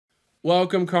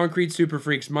Welcome, Concrete Super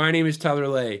Freaks. My name is Tyler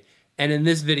Lay, and in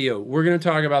this video, we're going to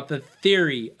talk about the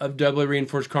theory of doubly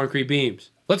reinforced concrete beams.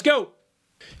 Let's go!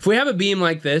 If we have a beam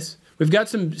like this, we've got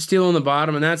some steel on the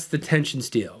bottom, and that's the tension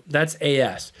steel. That's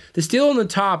AS. The steel on the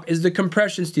top is the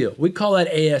compression steel. We call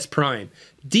that AS prime.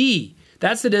 D,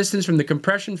 that's the distance from the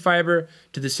compression fiber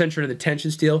to the center of the tension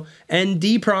steel. And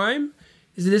D prime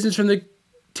is the distance from the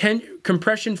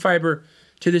compression fiber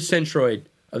to the centroid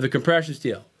of the compression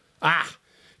steel.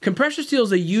 Compression steel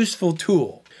is a useful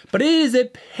tool, but it is a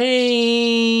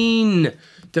pain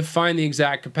to find the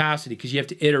exact capacity because you have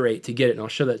to iterate to get it, and I'll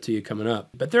show that to you coming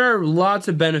up. But there are lots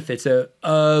of benefits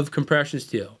of compression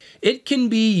steel. It can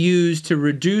be used to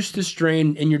reduce the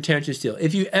strain in your tension steel.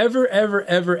 If you ever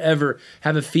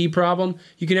have a fee problem,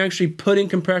 you can actually put in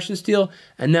compression steel,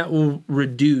 and that will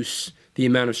reduce the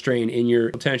amount of strain in your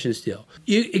tension steel.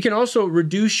 It can also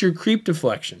reduce your creep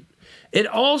deflection. It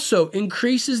also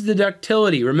increases the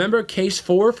ductility. Remember case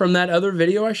 4 from that other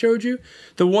video I showed you?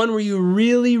 The one where you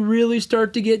really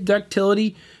start to get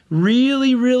ductility,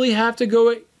 really have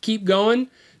to keep going?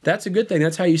 That's a good thing.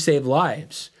 That's how you save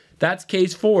lives. That's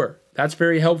case 4. That's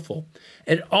very helpful.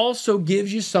 It also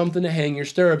gives you something to hang your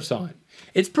stirrups on.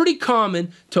 It's pretty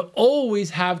common to always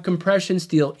have compression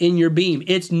steel in your beam.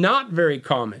 It's not very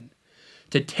common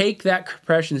to take that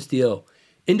compression steel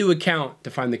into account to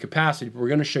find the capacity, but we're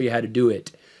going to show you how to do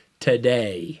it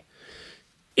today.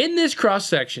 In this cross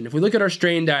section, if we look at our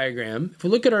strain diagram, if we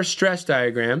look at our stress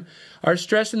diagram, our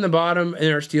stress in the bottom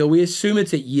in our steel, we assume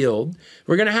it's at yield.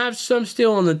 We're going to have some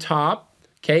steel on the top,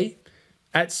 okay,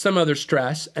 at some other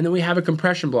stress, and then we have a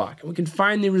compression block, and we can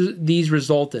find these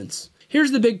resultants.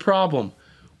 Here's the big problem.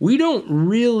 We don't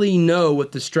really know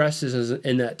what the stress is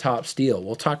in that top steel.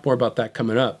 We'll talk more about that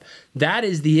coming up. That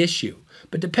is the issue.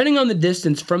 But depending on the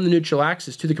distance from the neutral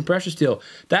axis to the compression steel,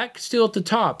 that steel at the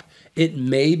top, it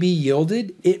may be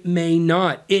yielded, it may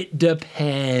not. It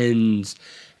depends.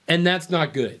 And that's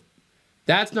not good.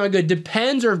 That's not good.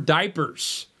 Depends are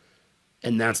diapers.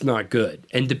 And that's not good.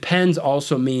 And depends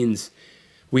also means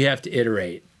we have to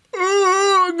iterate.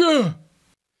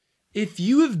 If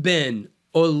you have been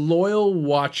a loyal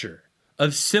watcher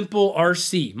of Simple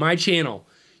RC, my channel,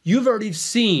 you've already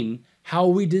seen how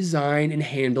we design and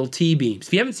handle T-beams.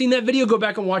 If you haven't seen that video, go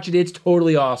back and watch it. It's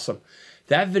totally awesome.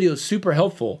 That video is super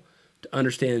helpful to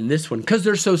understand this one because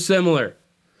they're so similar.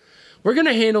 We're going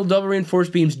to handle double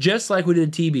reinforced beams just like we did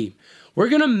a T-beam. We're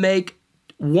going to make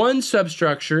one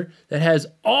substructure that has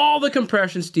all the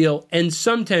compression steel and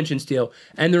some tension steel,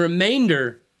 and the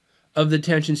remainder of the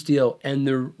tension steel and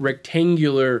the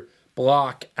rectangular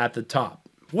block at the top.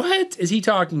 What is he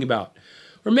talking about?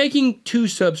 We're making two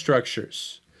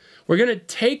substructures. We're going to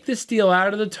take the steel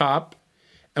out of the top,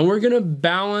 and we're going to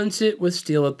balance it with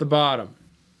steel at the bottom.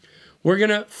 We're going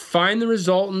to find the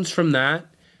resultants from that,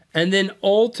 and then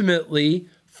ultimately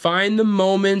find the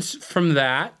moments from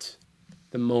that,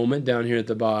 the moment down here at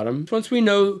the bottom. Once we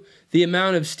know the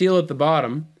amount of steel at the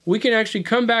bottom, we can actually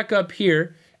come back up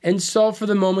here and solve for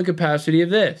the moment capacity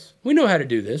of this. We know how to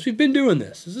do this. We've been doing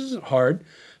this. This isn't hard.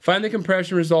 Find the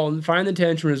compression resultant, find the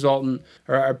tension resultant,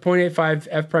 or our 0.85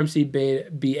 F prime C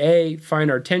BA, find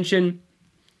our tension,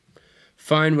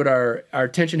 find what our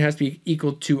tension has to be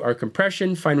equal to our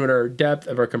compression, find what our depth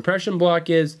of our compression block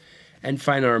is, and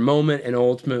find our moment, and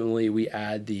ultimately we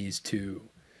add these two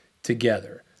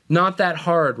together. Not that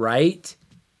hard, right?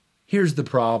 Here's the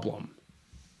problem.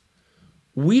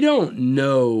 We don't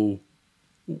know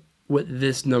what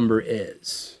this number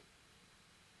is.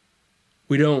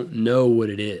 We don't know what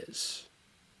it is.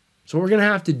 So what we're going to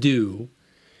have to do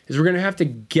is we're going to have to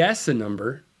guess a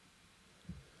number,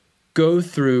 go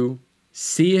through,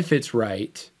 see if it's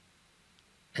right,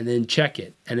 and then check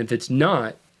it. And if it's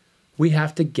not, we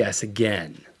have to guess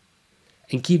again.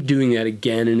 And keep doing that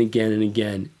again and again and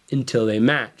again until they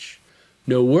match.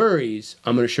 No worries,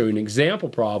 I'm going to show you an example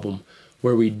problem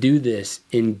where we do this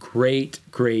in great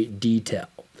detail.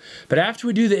 But after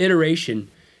we do the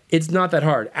iteration, it's not that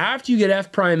hard. After you get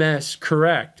F prime S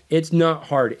correct, it's not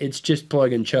hard. It's just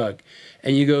plug and chug.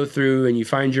 And you go through and you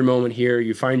find your moment here,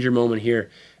 you find your moment here,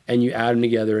 and you add them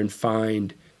together and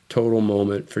find total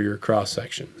moment for your cross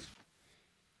section.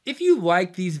 If you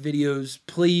like these videos,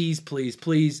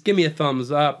 please give me a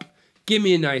thumbs up. Give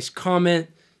me a nice comment.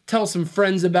 Tell some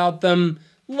friends about them.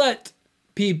 Let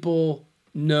people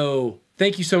know.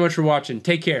 Thank you so much for watching.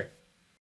 Take care.